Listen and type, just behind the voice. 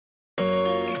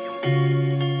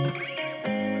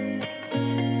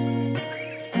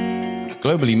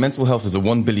Globally, mental health is a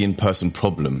 1 billion person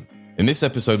problem. In this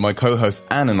episode, my co-host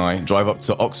Anne and I drive up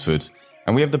to Oxford,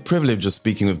 and we have the privilege of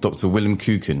speaking with Dr. Willem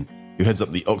Kuken, who heads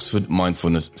up the Oxford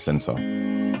Mindfulness Centre.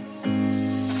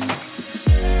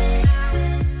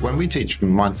 When we teach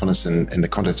mindfulness in the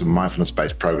context of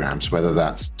mindfulness-based programs, whether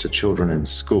that's to children in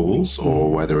schools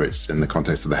or whether it's in the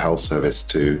context of the health service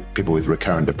to people with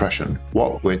recurrent depression,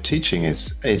 what we're teaching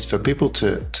is for people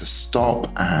to stop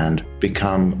and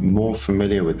become more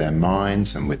familiar with their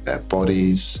minds and with their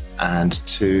bodies and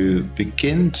to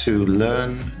begin to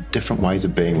learn different ways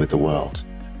of being with the world.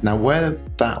 Now, where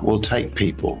that will take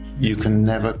people, you can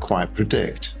never quite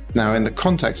predict. Now, in the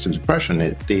context of depression,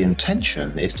 the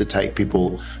intention is to take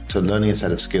people to learning a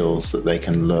set of skills that they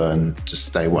can learn to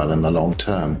stay well in the long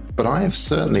term. But I have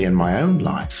certainly in my own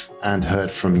life and heard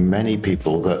from many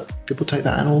people that people take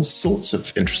that in all sorts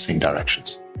of interesting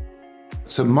directions.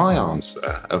 So my answer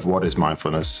of what is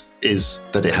mindfulness is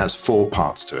that it has 4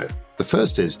 parts to it. The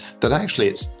first is that actually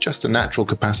it's just a natural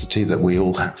capacity that we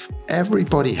all have.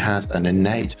 Everybody has an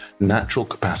innate natural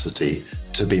capacity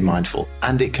to be mindful,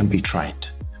 and it can be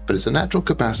trained. But it's a natural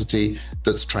capacity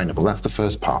that's trainable. That's the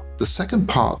first part. The second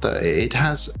part, that it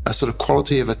has a sort of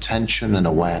quality of attention and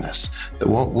awareness. That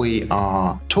what we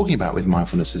are talking about with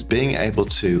mindfulness is being able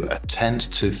to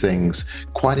attend to things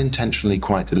quite intentionally,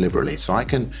 quite deliberately. So I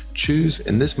can choose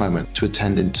in this moment to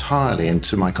attend entirely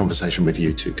into my conversation with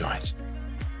you two guys.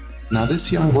 Now,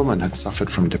 this young woman had suffered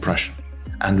from depression.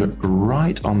 And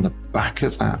right on the back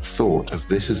of that thought of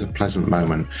this is a pleasant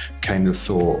moment came the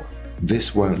thought,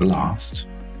 this won't last.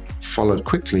 Followed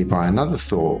quickly by another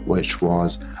thought, which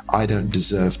was, I don't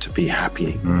deserve to be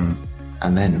happy.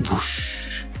 And then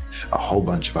whoosh, a whole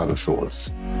bunch of other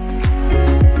thoughts.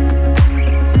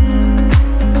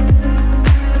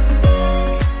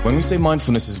 When we say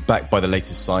mindfulness is backed by the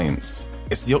latest science,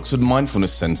 it's the Oxford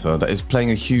Mindfulness Centre that is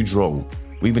playing a huge role.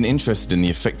 We've been interested in the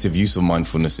effective use of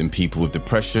mindfulness in people with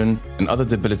depression and other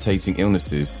debilitating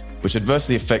illnesses, which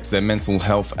adversely affects their mental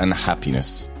health and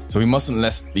happiness. So we mustn't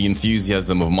let the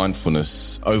enthusiasm of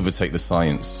mindfulness overtake the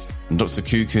science. And Dr.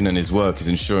 Kuken and his work is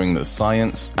ensuring that the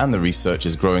science and the research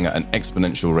is growing at an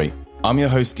exponential rate. I'm your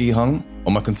host, Gi Hung,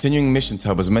 on my continuing mission to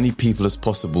help as many people as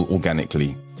possible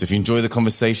organically. So if you enjoy the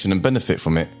conversation and benefit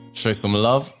from it, show some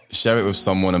love, share it with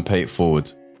someone and pay it forward.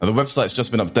 Now, the website's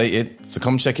just been updated, so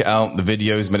come check it out, the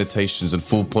videos, meditations and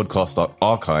full podcast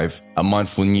archive at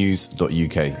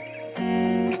mindfulnews.uk.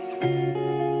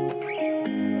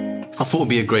 I thought it would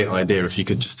be a great idea if you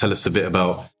could just tell us a bit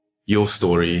about your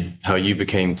story, how you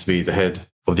became to be the head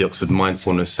of the Oxford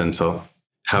Mindfulness Centre,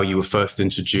 how you were first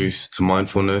introduced to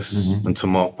mindfulness and to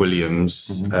Mark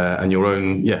Williams, and your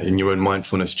own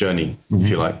mindfulness journey, if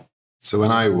you like. So when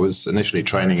I was initially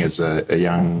training as a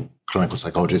young clinical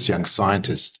psychologist, young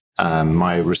scientist,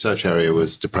 my research area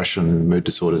was depression, mood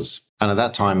disorders. And at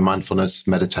that time, mindfulness,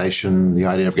 meditation, the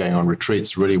idea of going on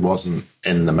retreats really wasn't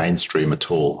in the mainstream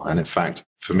at all. And in fact,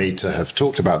 for me to have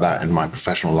talked about that in my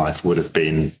professional life would have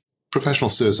been, professional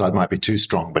suicide might be too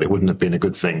strong, but it wouldn't have been a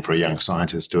good thing for a young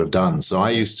scientist to have done. So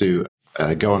I used to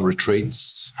go on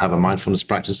retreats, have a mindfulness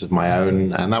practice of my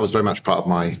own. And that was very much part of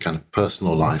my kind of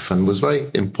personal life and was very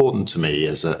important to me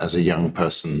as a young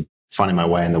person, finding my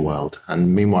way in the world.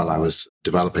 And meanwhile, I was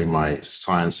developing my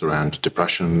science around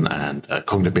depression and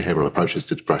cognitive behavioral approaches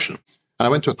to depression. And I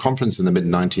went to a conference in the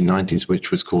mid-1990s, which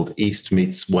was called East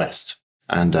Meets West.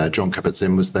 And John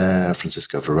Kabat-Zinn was there,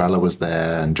 Francisco Varela was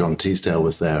there, and John Teasdale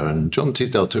was there. And John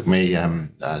Teasdale took me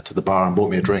to the bar and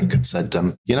bought me a drink and said,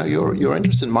 you're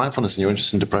interested in mindfulness and you're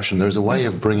interested in depression. There's a way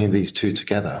of bringing these two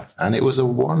together. And it was a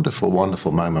wonderful,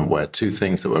 wonderful moment where two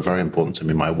things that were very important to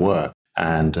me, my work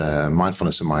and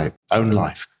mindfulness in my own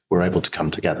life, were able to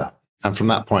come together. And from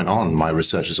that point on, my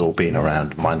research has all been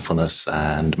around mindfulness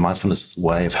and mindfulness'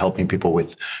 way of helping people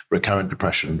with recurrent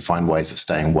depression find ways of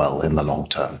staying well in the long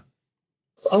term.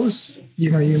 I was,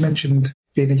 you mentioned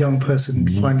being a young person,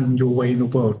 finding your way in the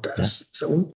world.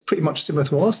 So pretty much similar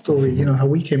to our story, how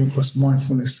we came across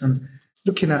mindfulness and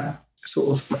looking at sort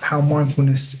of how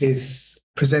mindfulness is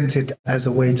presented as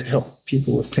a way to help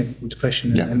people with clinical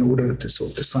depression and all the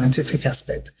sort of the scientific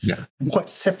aspect. And quite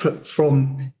separate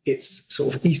from its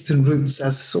sort of Eastern roots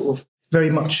as sort of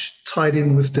very much tied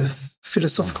in with the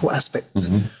philosophical aspects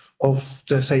of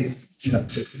the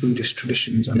Buddhist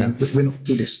traditions. I mean, we're not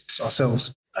Buddhists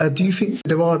ourselves. Do you think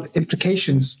there are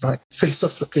implications, like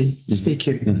philosophically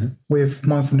speaking, with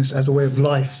mindfulness as a way of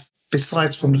life,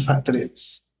 besides from the fact that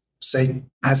it's, say,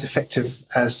 as effective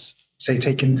as, say,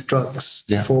 taking drugs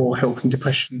for helping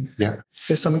depression? Is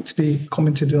there something to be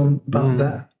commented on about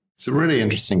that? It's a really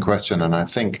interesting question. And I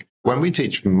think When we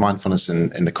teach mindfulness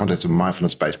in the context of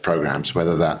mindfulness-based programs,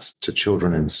 whether that's to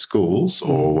children in schools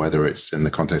or whether it's in the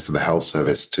context of the health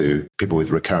service to people with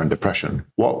recurrent depression,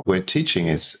 what we're teaching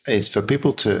is for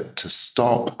people to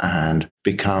stop and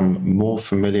become more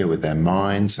familiar with their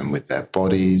minds and with their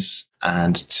bodies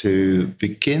and to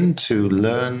begin to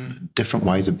learn different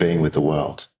ways of being with the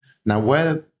world. Now,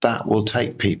 where that will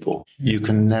take people, you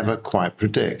can never quite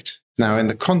predict. Now, in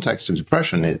the context of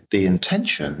depression, the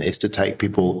intention is to take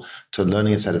people to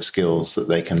learning a set of skills that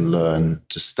they can learn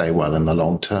to stay well in the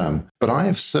long term. But I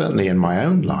have certainly in my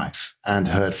own life and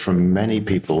heard from many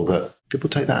people that people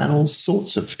take that in all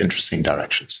sorts of interesting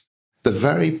directions. The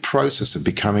very process of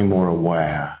becoming more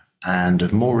aware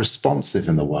and more responsive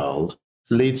in the world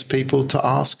leads people to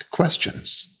ask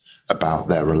questions about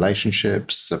their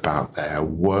relationships, about their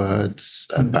words,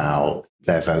 about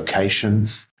their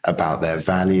vocations, about their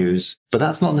values. But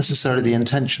that's not necessarily the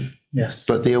intention. Yes.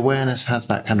 But the awareness has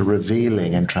that kind of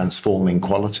revealing and transforming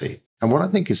quality. And what I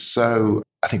think is so,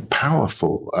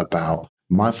 powerful about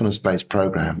mindfulness-based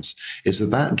programs is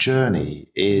that journey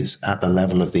is at the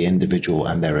level of the individual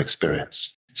and their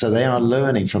experience. So they are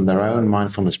learning from their own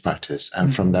mindfulness practice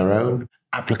and from their own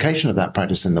application of that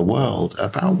practice in the world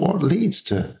about what leads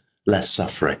to less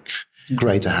suffering,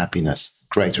 greater happiness,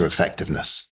 greater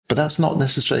effectiveness. But that's not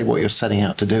necessarily what you're setting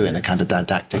out to do in a kind of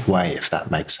didactic way, if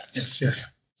that makes sense. Yes.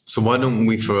 So why don't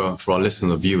we, for our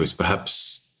listeners or viewers,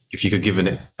 perhaps if you could give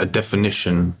it a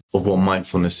definition of what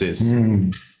mindfulness is?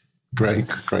 Great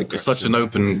question. It's such an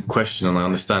open question, and I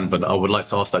understand, but I would like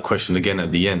to ask that question again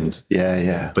at the end.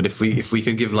 Yeah. But if we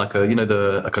could give like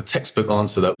a textbook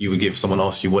answer that you would give someone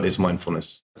asks you what is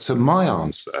mindfulness. So my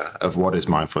answer of what is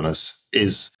mindfulness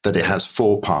is that it has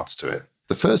 4 parts to it.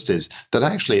 The first is that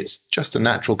actually it's just a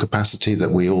natural capacity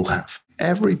that we all have.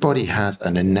 Everybody has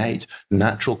an innate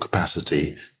natural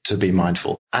capacity to be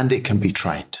mindful, and it can be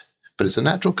trained. But it's a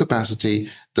natural capacity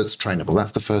that's trainable.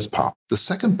 That's the first part. The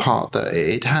second part, that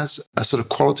it has a sort of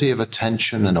quality of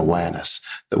attention and awareness,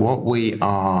 that what we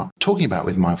are talking about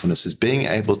with mindfulness is being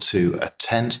able to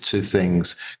attend to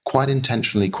things quite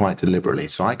intentionally, quite deliberately.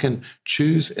 So I can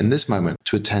choose in this moment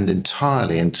to attend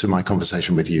entirely into my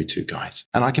conversation with you two guys.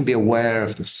 And I can be aware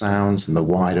of the sounds in the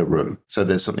wider room. So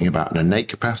there's something about an innate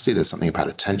capacity. There's something about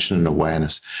attention and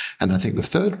awareness. And I think the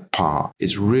third part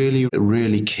is really,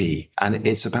 really key. And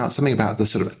it's about something about the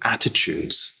sort of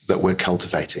attitudes that we're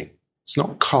cultivating. It's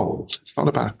not cold. It's not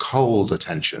about a cold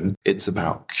attention. It's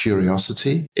about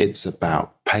curiosity. It's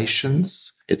about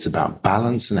patience. It's about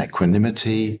balance and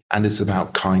equanimity. And it's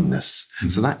about kindness.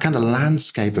 So that kind of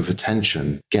landscape of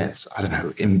attention gets,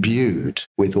 imbued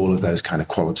with all of those kind of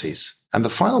qualities. And the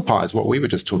final part is what we were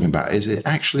just talking about, is it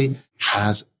actually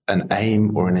has an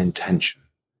aim or an intention.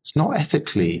 It's not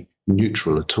ethically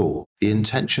neutral at all. The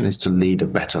intention is to lead a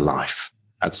better life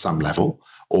at some level,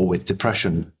 or with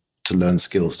depression, to learn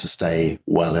skills to stay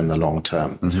well in the long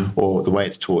term. Or the way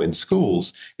it's taught in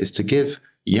schools is to give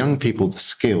young people the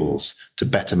skills to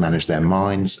better manage their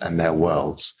minds and their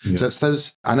worlds. So it's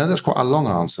those, I know that's quite a long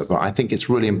answer, but I think it's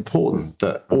really important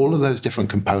that all of those different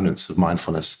components of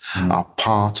mindfulness are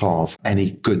part of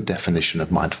any good definition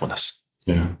of mindfulness.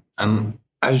 Yeah. And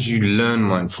as you learn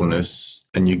mindfulness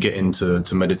and you get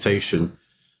into meditation,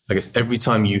 I guess every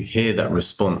time you hear that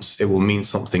response, it will mean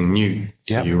something new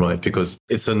to you, right? Because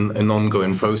it's an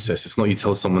ongoing process. It's not you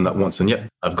tell someone that once and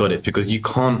I've got it, because you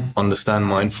can't understand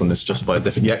mindfulness just by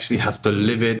definition. You actually have to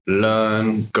live it,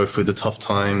 learn, go through the tough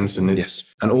times, and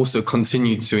and also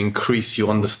continue to increase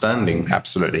your understanding.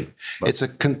 Absolutely. It's a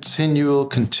continual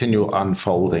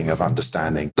unfolding of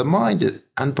understanding. The mind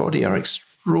and body are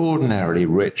extraordinarily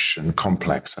rich and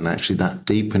complex, and actually that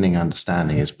deepening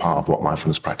understanding is part of what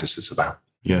mindfulness practice is about.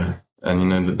 Yeah.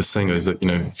 And, the saying goes that,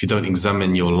 if you don't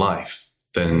examine your life,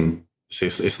 then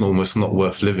it's almost not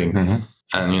worth living.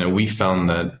 And, we found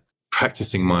that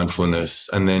practicing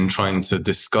mindfulness and then trying to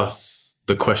discuss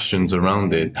the questions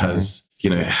around it has,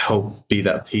 helped be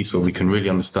that piece where we can really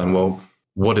understand, well,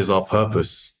 what is our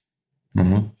purpose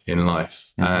in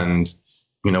life? And,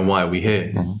 why are we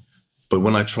here? But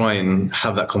when I try and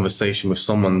have that conversation with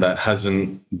someone that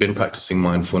hasn't been practicing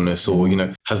mindfulness or,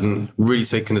 hasn't really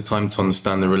taken the time to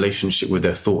understand the relationship with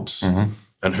their thoughts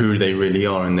and who they really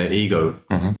are and their ego,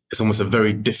 it's almost a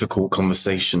very difficult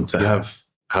conversation to have.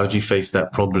 How do you face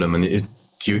that problem? And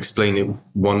do you explain it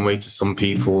one way to some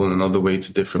people and another way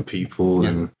to different people?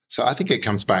 And so I think it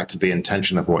comes back to the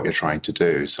intention of what you're trying to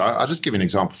do. So I'll just give you an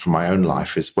example from my own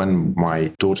life. Is when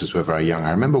my daughters were very young.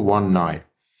 I remember one night,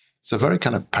 it's a very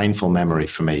kind of painful memory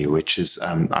for me, which is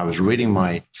I was reading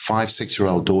my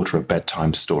 5-6-year-old daughter a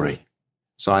bedtime story.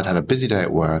 So I'd had a busy day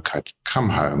at work. I'd come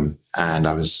home and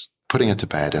I was putting her to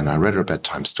bed, and I read her a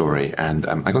bedtime story. And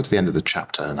I got to the end of the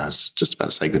chapter, and I was just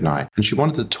about to say goodnight. And she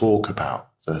wanted to talk about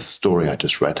the story I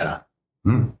just read her.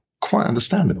 Quite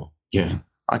understandable. Yeah.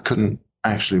 I couldn't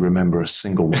actually remember a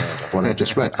single word of what I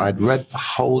just read. I'd read the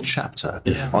whole chapter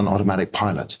on automatic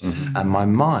pilot, and my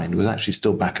mind was actually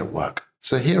still back at work.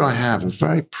 So here I have a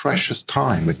very precious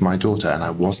time with my daughter, and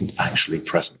I wasn't actually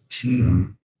present.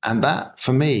 And that,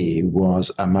 for me,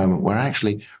 was a moment where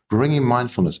actually bringing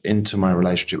mindfulness into my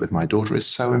relationship with my daughter is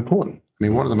so important. I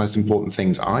mean, one of the most important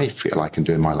things I feel I can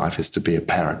do in my life is to be a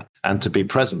parent, and to be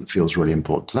present feels really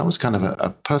important. So that was kind of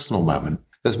a personal moment.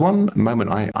 There's one moment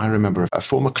I remember, a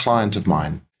former client of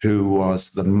mine who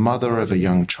was the mother of a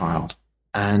young child.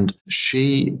 And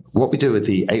what we do with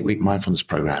the 8-week mindfulness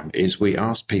program is we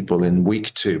ask people in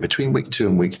week 2, between week 2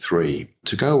 and week 3,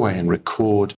 to go away and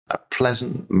record a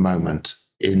pleasant moment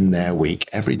in their week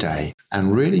every day,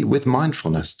 and really with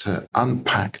mindfulness to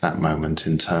unpack that moment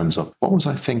in terms of what was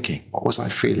I thinking, what was I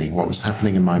feeling, what was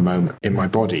happening in my moment, in my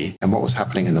body, and what was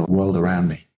happening in the world around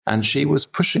me. And she was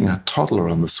pushing a toddler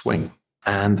on the swing.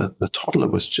 And the toddler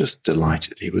was just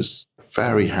delighted. He was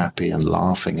very happy and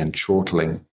laughing and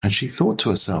chortling. And she thought to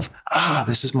herself,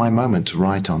 this is my moment to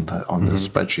write on the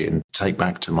spreadsheet and take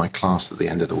back to my class at the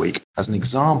end of the week as an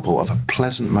example of a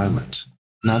pleasant moment.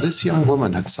 Now, this young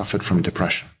woman had suffered from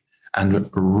depression. And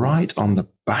right on the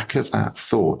back of that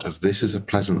thought of this is a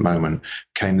pleasant moment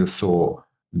came the thought,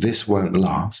 this won't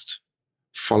last,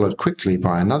 followed quickly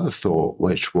by another thought,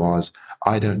 which was,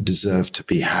 I don't deserve to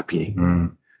be happy.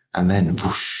 And then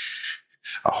whoosh,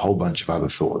 a whole bunch of other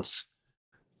thoughts.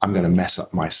 I'm going to mess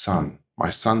up my son. My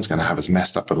son's going to have as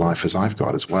messed up a life as I've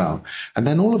got as well. And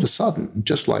then all of a sudden,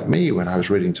 just like me when I was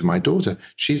reading to my daughter,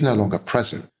 she's no longer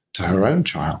present to her own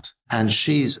child. And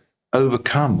she's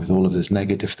overcome with all of this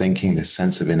negative thinking, this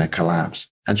sense of inner collapse.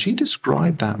 And she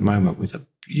described that moment with a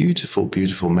beautiful,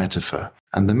 beautiful metaphor.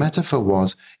 And the metaphor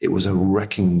was, it was a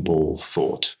wrecking ball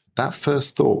thought. That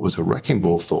first thought was a wrecking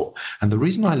ball thought. And the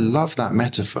reason I love that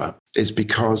metaphor is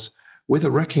because with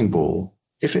a wrecking ball,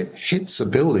 if it hits a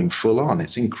building full on,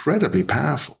 it's incredibly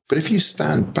powerful. But if you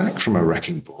stand back from a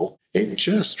wrecking ball, it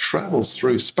just travels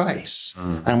through space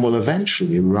and will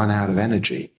eventually run out of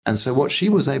energy. And so what she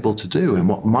was able to do, and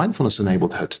what mindfulness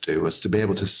enabled her to do, was to be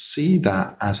able to see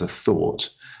that as a thought,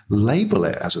 label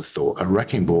it as a thought, a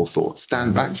wrecking ball thought,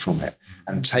 stand back from it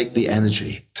and take the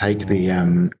energy, take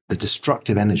the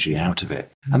destructive energy out of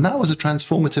it. And that was a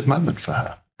transformative moment for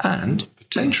her, and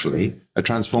potentially a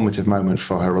transformative moment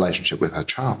for her relationship with her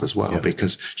child as well,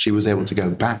 because she was able to go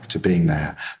back to being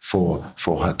there for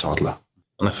her toddler.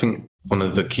 And I think one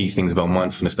of the key things about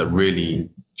mindfulness that really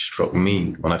struck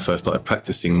me when I first started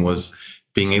practicing was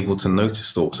being able to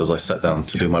notice thoughts as I sat down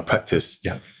to do my practice.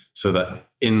 Yeah. So that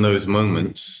in those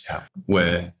moments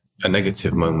where a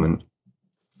negative moment,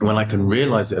 when I can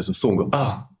realize it as a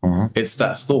thought, it's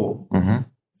that thought.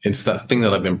 It's that thing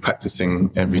that I've been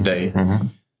practicing every day.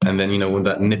 And then, with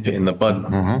that nip it in the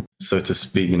bud, so to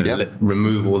speak,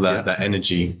 remove all that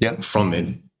energy from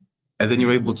it. And then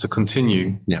you're able to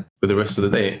continue with the rest of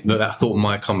the day. That thought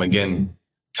might come again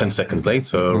 10 seconds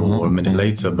later or a minute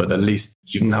later, but at least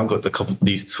you've now got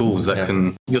these tools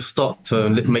that you'll start to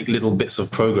make little bits of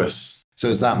progress. So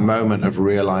it's that moment of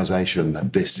realization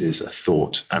that this is a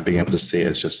thought and being able to see it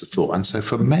as just a thought. And so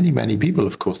for many, many people,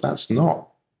 of course, that's not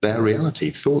their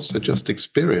reality. Thoughts are just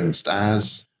experienced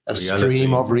as a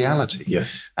stream of reality.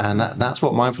 Yes. And that's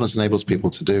what mindfulness enables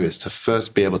people to do, is to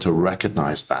first be able to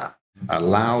recognize that.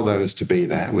 Allow those to be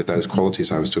there with those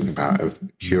qualities I was talking about, of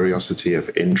curiosity,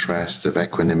 of interest, of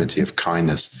equanimity, of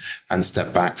kindness, and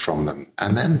step back from them.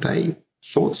 And then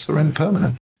thoughts are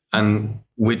impermanent. And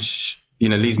which,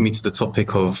 leads me to the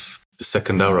topic of the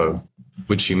second arrow,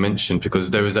 which you mentioned,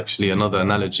 because there is actually another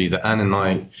analogy that Anne and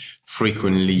I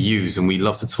frequently use, and we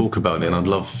love to talk about it. And I'd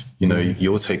love,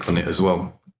 your take on it as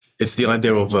well. It's the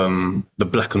idea of the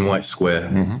black and white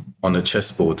square on a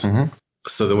chessboard.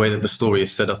 So the way that the story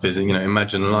is set up is,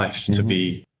 imagine life to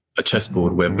be a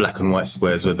chessboard where black and white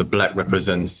squares, where the black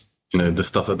represents, the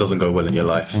stuff that doesn't go well in your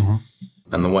life.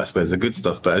 And the white squares are the good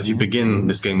stuff. But as you begin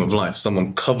this game of life,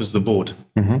 someone covers the board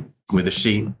with a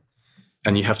sheet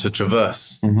and you have to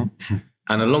traverse.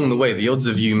 And along the way, the odds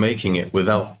of you making it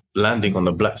without landing on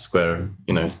the black square,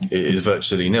 is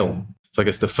virtually nil. So I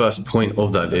guess the first point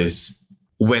of that is,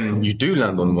 when you do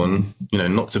land on one,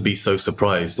 not to be so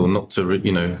surprised, or not to,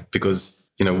 because,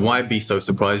 why be so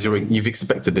surprised? You've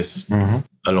expected this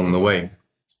along the way.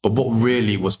 But what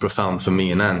really was profound for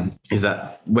me and Anne is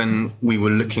that when we were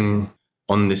looking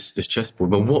on this chessboard,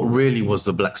 but what really was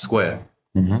the black square?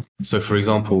 So for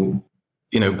example,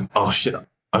 oh shit,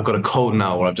 I've got a cold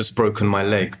now, or I've just broken my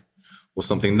leg or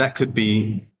something. That could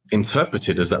be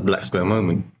interpreted as that black square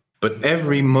moment. But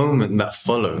every moment that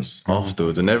follows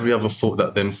afterwards and every other thought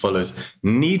that then follows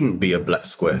needn't be a black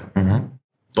square. Mm-hmm.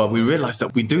 But we realize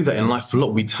that we do that in life a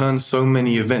lot. We turn so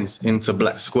many events into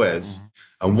black squares.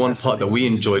 And one part that we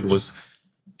enjoyed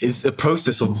is a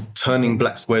process of turning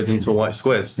black squares into white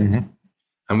squares. Mm-hmm.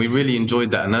 And we really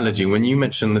enjoyed that analogy. When you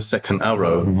mentioned the second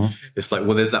arrow, it's like,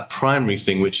 well, there's that primary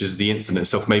thing, which is the incident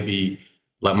itself. Maybe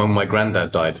like when my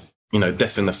granddad died, you know,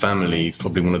 death in the family,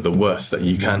 probably one of the worst that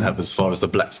you can have as far as the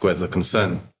black squares are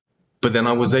concerned. But then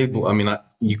I was able,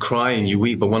 you cry and you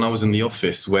weep, but when I was in the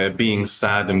office where being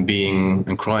sad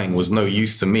and crying was no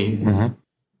use to me,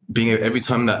 every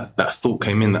time that thought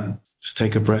came in, that just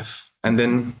take a breath. And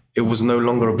then it was no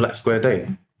longer a black square day.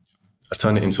 I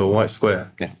turned it into a white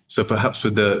square. Yeah. So perhaps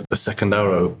with the second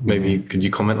arrow, maybe could you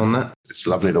comment on that? It's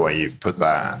lovely the way you've put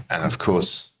that. And of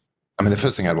course, the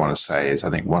first thing I'd want to say is I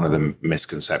think one of the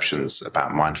misconceptions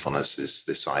about mindfulness is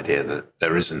this idea that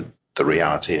there isn't the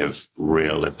reality of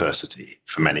real adversity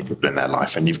for many people in their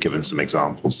life. And you've given some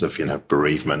examples of,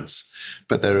 bereavements,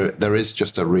 but there is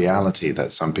just a reality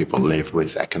that some people live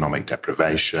with economic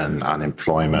deprivation,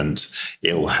 unemployment,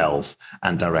 ill health,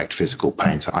 and direct physical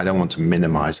pain. So I don't want to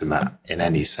minimize that in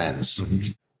any sense.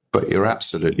 Mm-hmm. But you're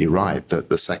absolutely right that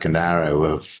the second arrow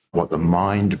of what the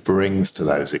mind brings to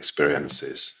those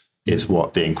experiences is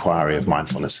what the inquiry of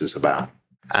mindfulness is about.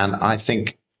 And I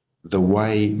think the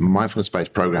way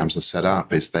mindfulness-based programs are set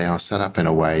up is they are set up in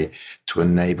a way to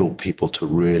enable people to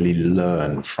really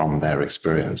learn from their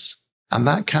experience. And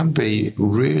that can be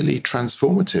really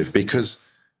transformative because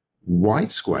white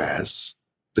squares,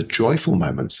 the joyful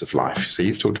moments of life, so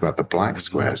you've talked about the black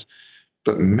squares,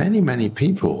 but many, many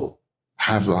people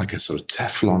have like a sort of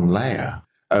Teflon layer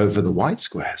over the white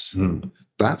squares.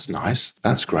 That's nice.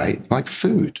 That's great. Like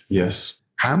food. Yes.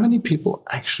 How many people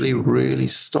actually really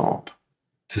stop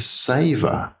to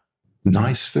savor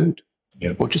nice food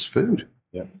or just food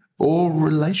or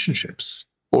relationships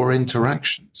or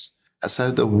interactions?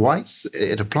 So the whites,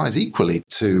 it applies equally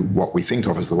to what we think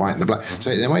of as the white and the black.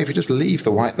 So in a way, if you just leave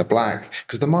the white and the black,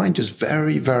 because the mind just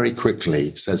very, very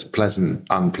quickly says pleasant,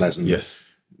 unpleasant,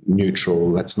 neutral,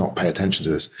 let's not pay attention to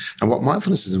this. And what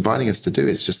mindfulness is inviting us to do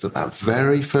is just at that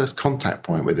very first contact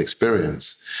point with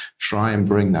experience, try and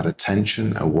bring that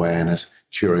attention, awareness,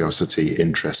 curiosity,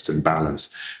 interest, and balance.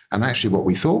 And actually what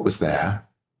we thought was there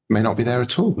may not be there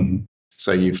at all. Mm-hmm.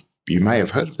 So you may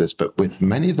have heard of this, but with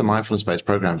many of the mindfulness-based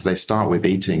programs, they start with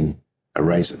eating a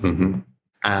raisin.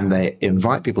 And they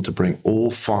invite people to bring all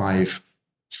 5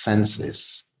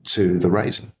 senses to the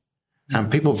raisin.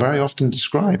 And people very often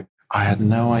describe, I had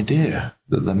no idea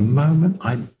that the moment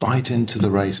I bite into the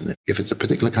raisin, if it's a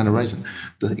particular kind of raisin,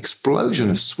 the explosion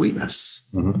of sweetness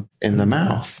in the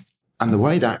mouth and the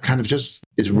way that kind of just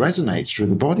resonates through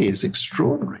the body is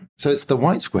extraordinary. So it's the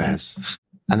white squares.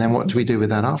 And then what do we do with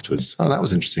that afterwards? Oh, that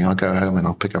was interesting. I'll go home and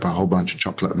I'll pick up a whole bunch of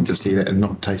chocolate and just eat it and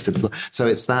not taste it. So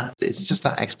it's just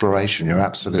that exploration. You're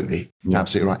absolutely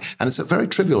right. And it's at very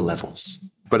trivial levels.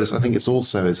 But I think it's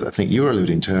also, as I think you were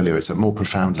alluding to earlier, it's at more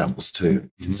profound levels too.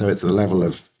 Mm-hmm. So it's at the level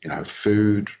of,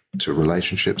 food to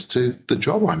relationships to the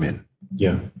job I'm in.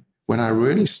 Yeah. When I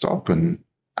really stop and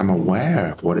I'm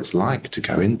aware of what it's like to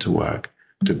go into work,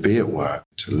 to be at work,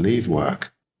 to leave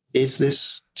work. Is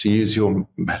this, to use your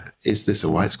method, is this a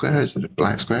white square? Is it a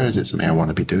black square? Is it something I want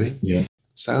to be doing? Yeah.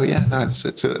 So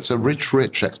it's a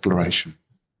rich exploration.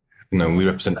 We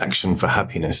represent action for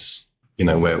happiness,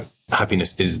 where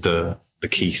happiness is the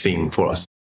key theme for us.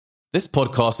 This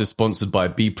podcast is sponsored by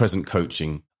Be Present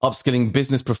Coaching, upskilling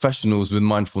business professionals with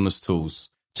mindfulness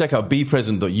tools. Check out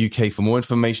bepresent.uk for more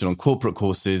information on corporate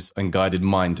courses and guided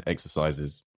mind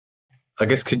exercises. I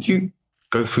guess, could you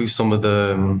go through some of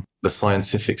the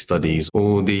scientific studies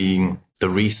or the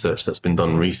research that's been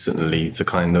done recently to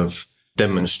kind of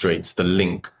demonstrate the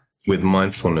link with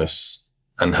mindfulness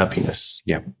and happiness?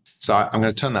 Yeah. So I'm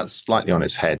going to turn that slightly on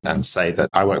its head and say that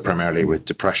I work primarily with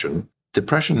depression.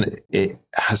 Depression, it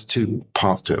has 2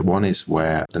 parts to it. One is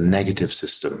where the negative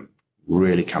system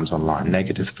really comes online.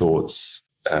 Negative thoughts,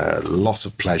 loss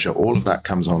of pleasure, all of that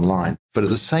comes online. But at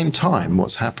the same time,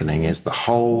 what's happening is the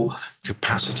whole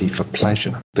capacity for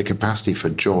pleasure, the capacity for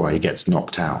joy gets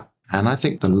knocked out. And I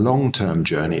think the long-term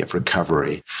journey of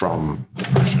recovery from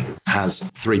depression has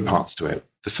 3 parts to it.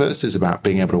 The first is about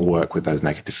being able to work with those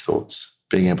negative thoughts,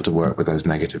 being able to work with those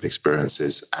negative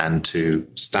experiences and to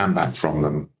stand back from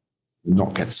them,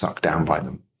 not get sucked down by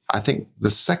them. I think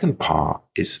the second part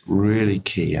is really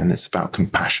key, and it's about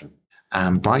compassion.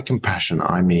 And by compassion,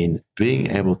 I mean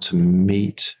being able to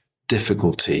meet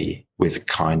difficulty with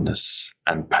kindness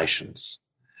and patience.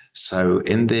 So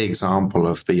in the example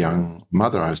of the young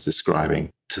mother I was describing,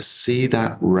 to see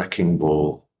that wrecking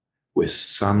ball with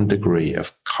some degree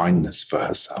of kindness for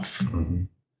herself,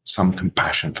 some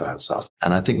compassion for herself.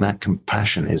 And I think that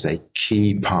compassion is a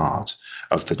key part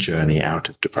of the journey out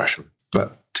of depression.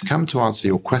 But to come to answer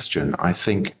your question, I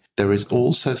think there is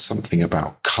also something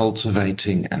about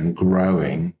cultivating and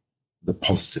growing the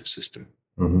positive system.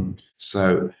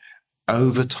 So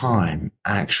over time,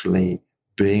 actually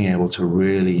being able to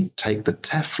really take the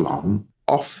Teflon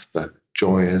off the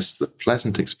joyous, the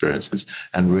pleasant experiences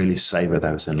and really savor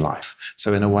those in life.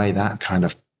 So in a way, that kind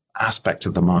of aspect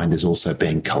of the mind is also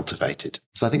being cultivated.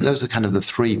 So I think those are kind of the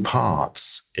three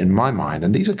parts in my mind.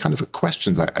 And these are kind of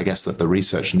questions, I guess, that the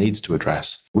research needs to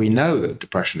address. We know that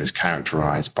depression is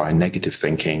characterized by negative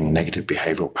thinking, negative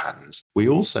behavioral patterns. We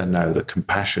also know that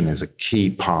compassion is a key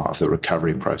part of the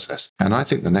recovery process. And I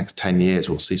think the next 10 years,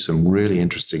 we'll see some really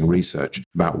interesting research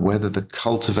about whether the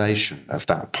cultivation of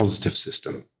that positive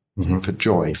system for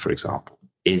joy, for example,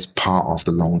 is part of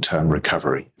the long-term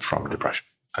recovery from depression.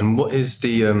 And what is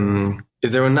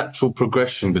is there a natural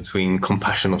progression between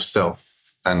compassion of self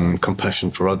and compassion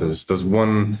for others? Does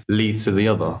one lead to the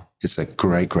other? It's a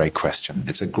great question.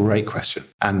 It's a great question.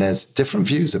 And there's different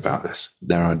views about this.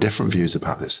 There are different views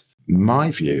about this.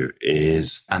 My view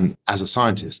is, and as a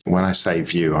scientist, when I say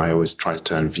view, I always try to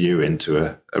turn view into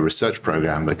a research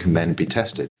program that can then be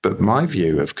tested. But my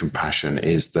view of compassion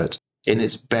is that in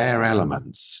its bare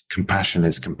elements, compassion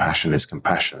is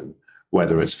compassion,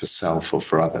 whether it's for self or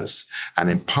for others. And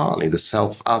in partly the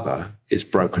self-other is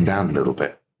broken down a little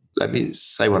bit. Let me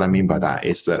say what I mean by that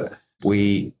is that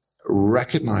we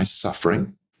recognize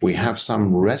suffering. We have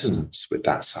some resonance with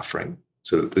that suffering.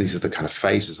 So these are the kind of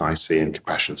phases I see in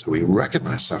compassion. So we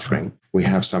recognize suffering. We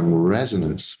have some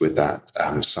resonance with that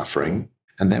suffering.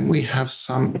 And then we have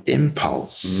some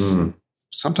impulse,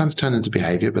 sometimes turn into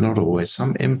behavior, but not always,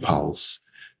 some impulse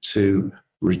to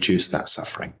reduce that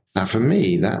suffering. Now, for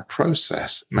me, that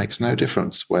process makes no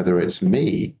difference whether it's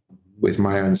me with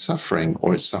my own suffering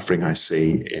or it's suffering I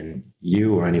see in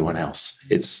you or anyone else.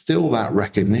 It's still that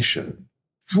recognition.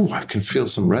 I can feel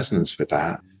some resonance with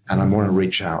that, and I want to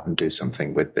reach out and do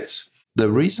something with this. The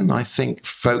reason I think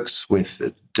folks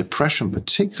with depression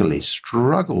particularly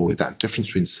struggle with that difference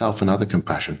between self and other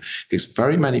compassion is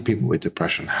very many people with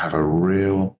depression have a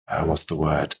real, a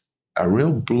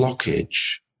real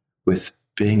blockage with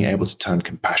being able to turn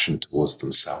compassion towards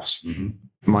themselves.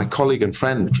 My colleague and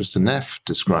friend, Kristin Neff,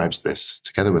 describes this,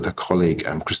 together with her colleague,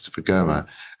 Christopher Germer,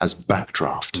 as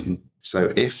backdraft.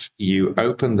 So if you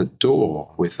open the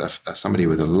door with somebody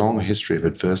with a long history of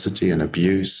adversity and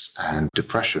abuse and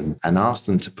depression and ask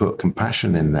them to put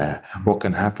compassion in there, what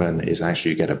can happen is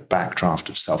actually you get a backdraft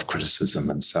of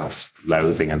self-criticism and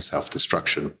self-loathing and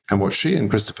self-destruction. And what she and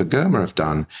Christopher Germer have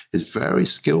done is very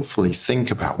skillfully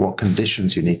think about what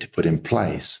conditions you need to put in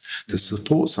place to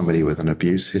support somebody with an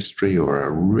abuse history or a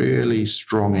really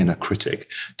strong inner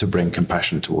critic to bring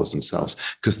compassion towards themselves.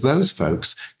 Because those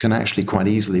folks can actually quite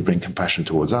easily bring compassion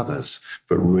towards others,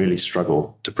 but really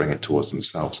struggle to bring it towards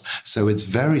themselves. So it's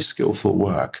very skillful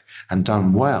work, and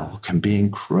done well can be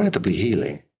incredibly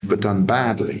healing, but done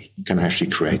badly can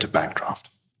actually create a backdraft.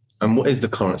 And what is the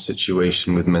current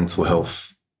situation with mental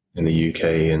health in the UK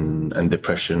and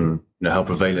depression? How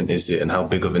prevalent is it and how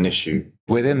big of an issue?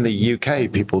 Within the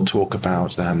UK, people talk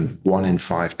about 1 in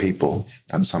 5 people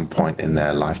at some point in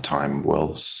their lifetime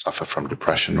will suffer from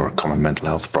depression or a common mental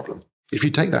health problem. If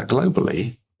you take that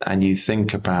globally, and you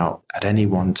think about at any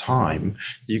one time,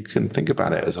 you can think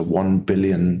about it as a 1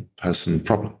 billion person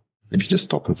problem. If you just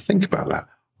stop and think about that,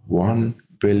 1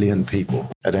 billion people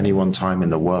at any one time in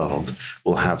the world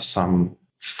will have some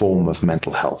form of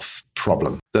mental health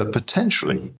problem that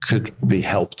potentially could be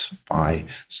helped by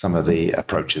some of the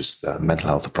approaches, the mental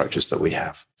health approaches that we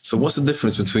have. So what's the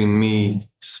difference between me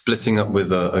splitting up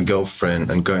with a girlfriend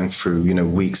and going through,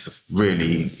 weeks of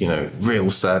really,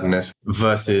 real sadness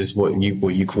versus what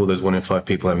you call those 1 in 5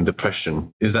 people having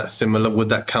depression? Is that similar? Would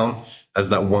that count as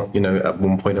that one, at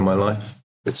one point in my life?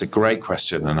 It's a great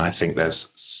question. And I think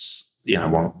there's,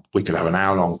 we could have an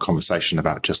hour-long conversation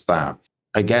about just that.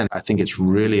 Again, I think it's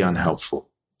really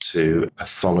unhelpful to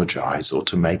pathologize or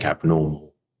to make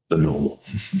abnormal the normal.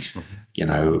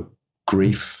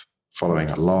 Grief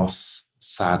following a loss,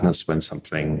 sadness when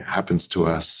something happens to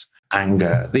us,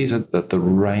 anger. These are the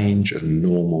range of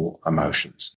normal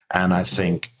emotions. And I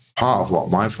think part of what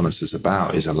mindfulness is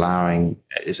about is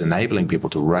enabling people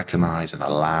to recognize and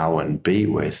allow and be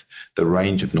with the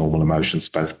range of normal emotions,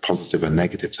 both positive and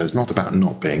negative. So it's not about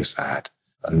not being sad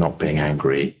and not being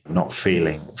angry, not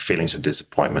feeling feelings of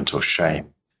disappointment or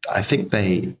shame. I think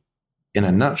they in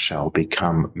a nutshell,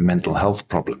 become mental health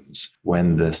problems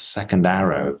when the second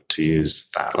arrow, to use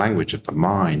that language of the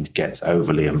mind, gets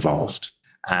overly involved.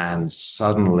 And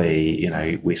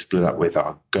suddenly, we split up with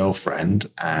our girlfriend,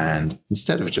 and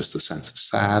instead of just a sense of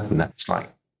sadness, it's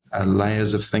like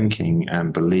layers of thinking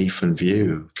and belief and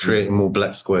view. Creating more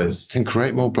black squares. Can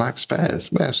create more black squares.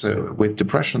 Yeah, so with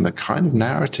depression, the kind of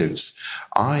narratives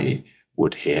I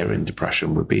would hear in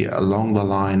depression would be along the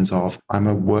lines of, I'm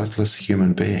a worthless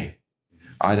human being.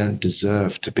 I don't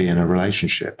deserve to be in a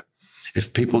relationship.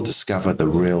 If people discover the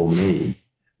real me,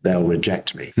 they'll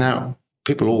reject me. Now,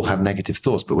 people all have negative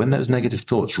thoughts, but when those negative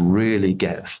thoughts really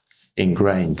get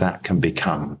ingrained, that can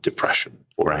become depression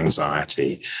or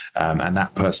anxiety. And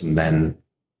that person then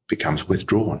becomes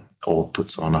withdrawn or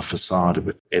puts on a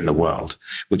facade in the world,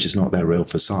 which is not their real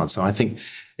facade. So I think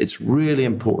it's really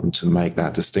important to make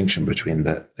that distinction between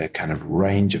the kind of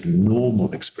range of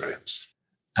normal experience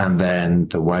and then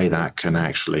the way that can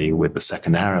actually, with the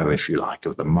second arrow, if you like,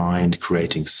 of the mind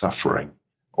creating suffering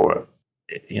or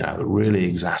really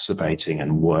exacerbating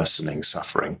and worsening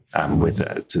suffering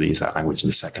to use that language,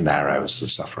 the second arrows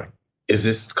of suffering. Is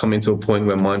this coming to a point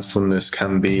where mindfulness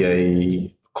can be a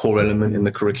core element in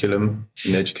the curriculum,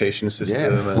 in the education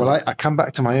system? Yeah, well, I come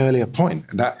back to my earlier point.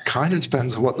 That kind of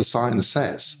depends on what the science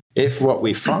says. If what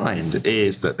we find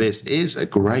is that this is a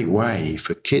great way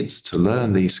for kids to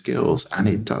learn these skills and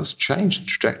it does change the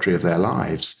trajectory of their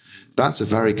lives, that's a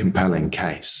very compelling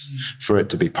case for it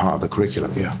to be part of the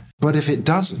curriculum. Yeah. But if it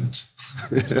doesn't,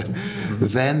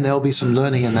 then there'll be some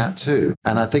learning in that too.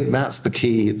 And I think that's the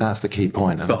key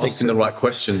point. And but asking the right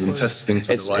questions and testing for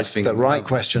the right things. It's the right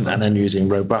question and then using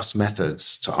robust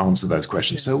methods to answer those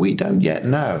questions. So we don't yet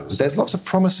know. There's lots of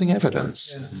promising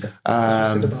evidence.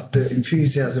 Yeah. About the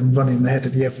enthusiasm running ahead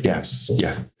of the evidence.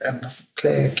 And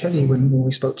Claire Kelly, when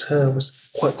we spoke to her, was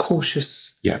quite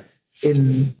cautious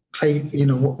in claim,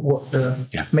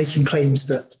 making claims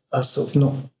that are sort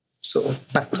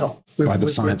of backed up by the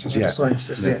sciences.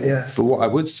 But what I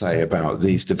would say about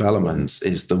these developments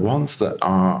is the ones that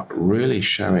are really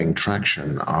showing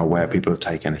traction are where people have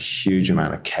taken a huge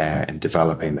amount of care in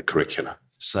developing the curriculum.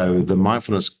 So the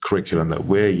mindfulness curriculum that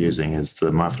we're using is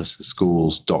the Mindfulness in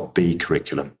Schools.B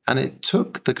curriculum. And it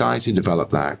took the guys who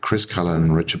developed that, Chris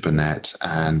Cullen, Richard Burnett,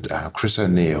 and Chris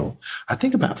O'Neill, I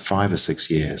think about 5 or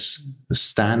 6 years of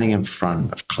standing in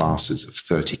front of classes of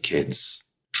 30 kids,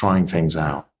 trying things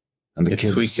out. And the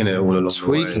kids tweaking it all along the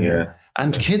way. Yeah.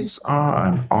 And kids are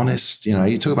an honest,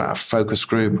 you talk about a focus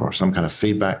group or some kind of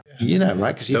feedback,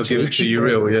 right? Because they'll give it to you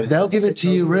real, yeah. They'll give it to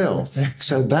you real.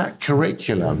 So that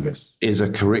curriculum is a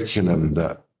curriculum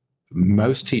that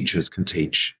most teachers can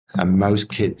teach and most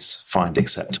kids find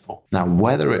acceptable. Now,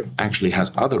 whether it actually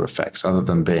has other effects other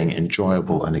than being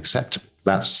enjoyable and acceptable,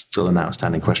 that's still an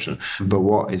outstanding question. But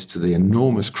what is to the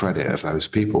enormous credit of those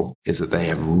people is that they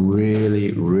have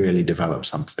really, really developed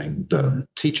something that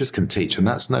teachers can teach. And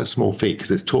that's no small feat because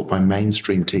it's taught by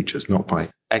mainstream teachers, not by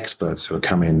experts who are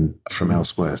coming from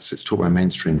elsewhere. So it's taught by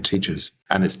mainstream teachers.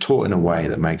 And it's taught in a way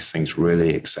that makes things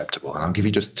really acceptable. And I'll give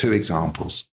you just 2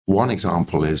 examples. One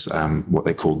example is what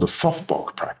they call the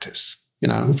FOFBOK practice.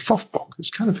 FOFBOK.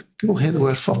 It's kind of, people hear the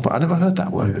word FOFBOK. I never heard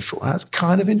that word before. That's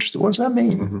kind of interesting. What does that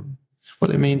mean? Mm-hmm. Well,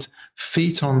 it means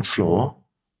feet on floor,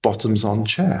 bottoms on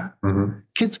chair. Mm-hmm.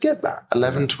 Kids get that.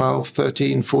 11, 12,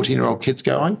 13, 14-year-old kids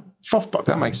go, FOFBOK,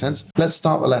 that makes sense. Let's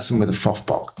start the lesson with a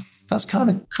FOFBOK. That's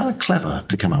kind of clever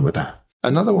to come up with that.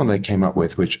 Another one they came up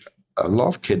with, which a lot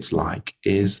of kids like,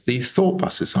 is the thought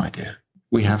buses idea.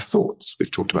 We have thoughts.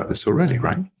 We've talked about this already,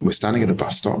 right? We're standing at a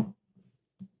bus stop.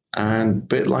 And a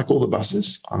bit like all the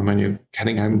buses, when you're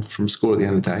heading home from school at the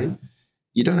end of the day,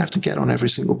 you don't have to get on every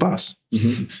single bus.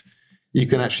 Mm-hmm. You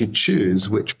can actually choose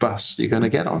which bus you're going to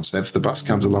get on. So if the bus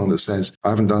comes along that says, I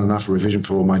haven't done enough revision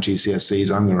for all my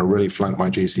GCSEs, I'm going to really flunk my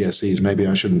GCSEs, maybe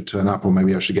I shouldn't turn up or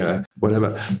maybe I should get a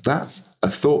whatever. That's a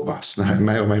thought bus. Now, it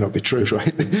may or may not be true,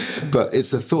 right? But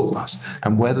it's a thought bus.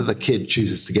 And whether the kid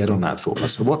chooses to get on that thought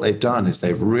bus. So what they've done is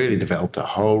they've really developed a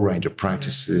whole range of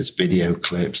practices, video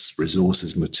clips,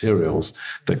 resources, materials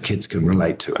that kids can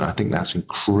relate to. And I think that's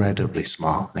incredibly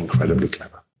smart and incredibly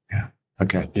clever.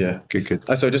 Okay. Yeah. Good.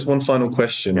 So just one final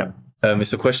question. Yeah.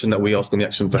 It's a question that we ask on the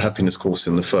Action for Happiness course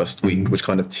in the first week, which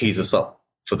kind of tees us up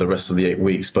for the rest of the 8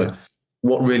 weeks. But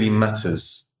what really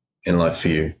matters in life for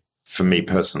you? For me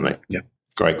personally? Yeah.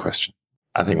 Great question.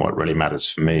 I think what really matters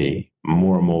for me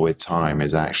more and more with time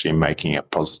is actually making a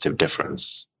positive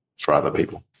difference for other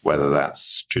people, whether that's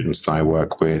students that I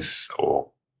work with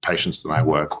or patients that I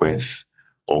work with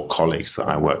or colleagues that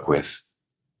I work with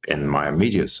in my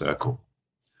immediate circle.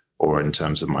 Or in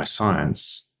terms of my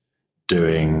science,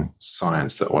 doing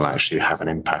science that will actually have an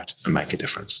impact and make a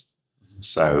difference.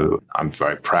 So I'm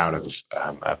very proud of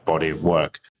a body of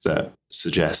work that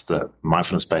suggests that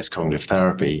mindfulness-based cognitive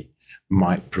therapy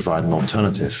might provide an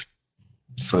alternative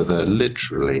for the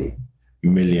literally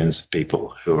millions of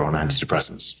people who are on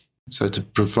antidepressants. So to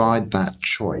provide that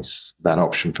choice, that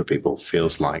option for people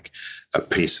feels like a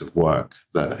piece of work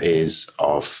that is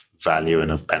of value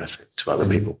and of benefit to other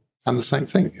people. And the same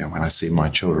thing, when I see my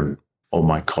children or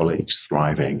my colleagues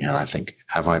thriving, and I think,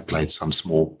 have I played some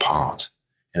small part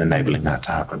in enabling that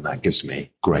to happen? That gives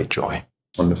me great joy.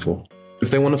 Wonderful. If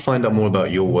they want to find out more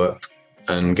about your work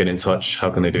and get in touch,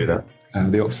 how can they do that?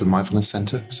 The Oxford Mindfulness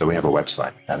Centre. So we have a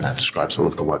website, and that describes all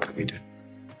of the work that we do.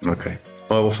 Okay.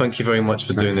 Well, thank you very much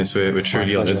for doing this. We're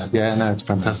truly honoured. Yeah, no, it's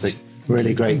fantastic.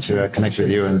 Really great to connect with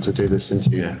you and to do this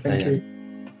interview. Yeah. Thank you.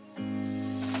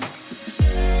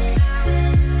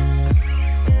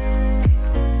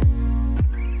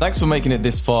 Thanks for making it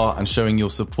this far and showing your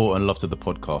support and love to the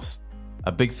podcast.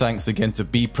 A big thanks again to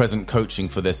Be Present Coaching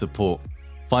for their support.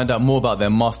 Find out more about their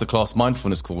masterclass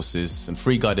mindfulness courses and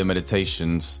free guided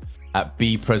meditations at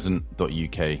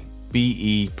bepresent.uk.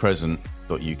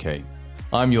 bepresent.uk.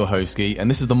 I'm your host, Guy, and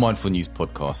this is the Mindful News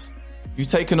Podcast. If you've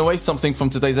taken away something from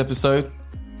today's episode,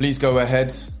 please go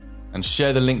ahead and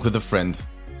share the link with a friend.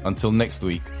 Until next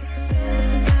week.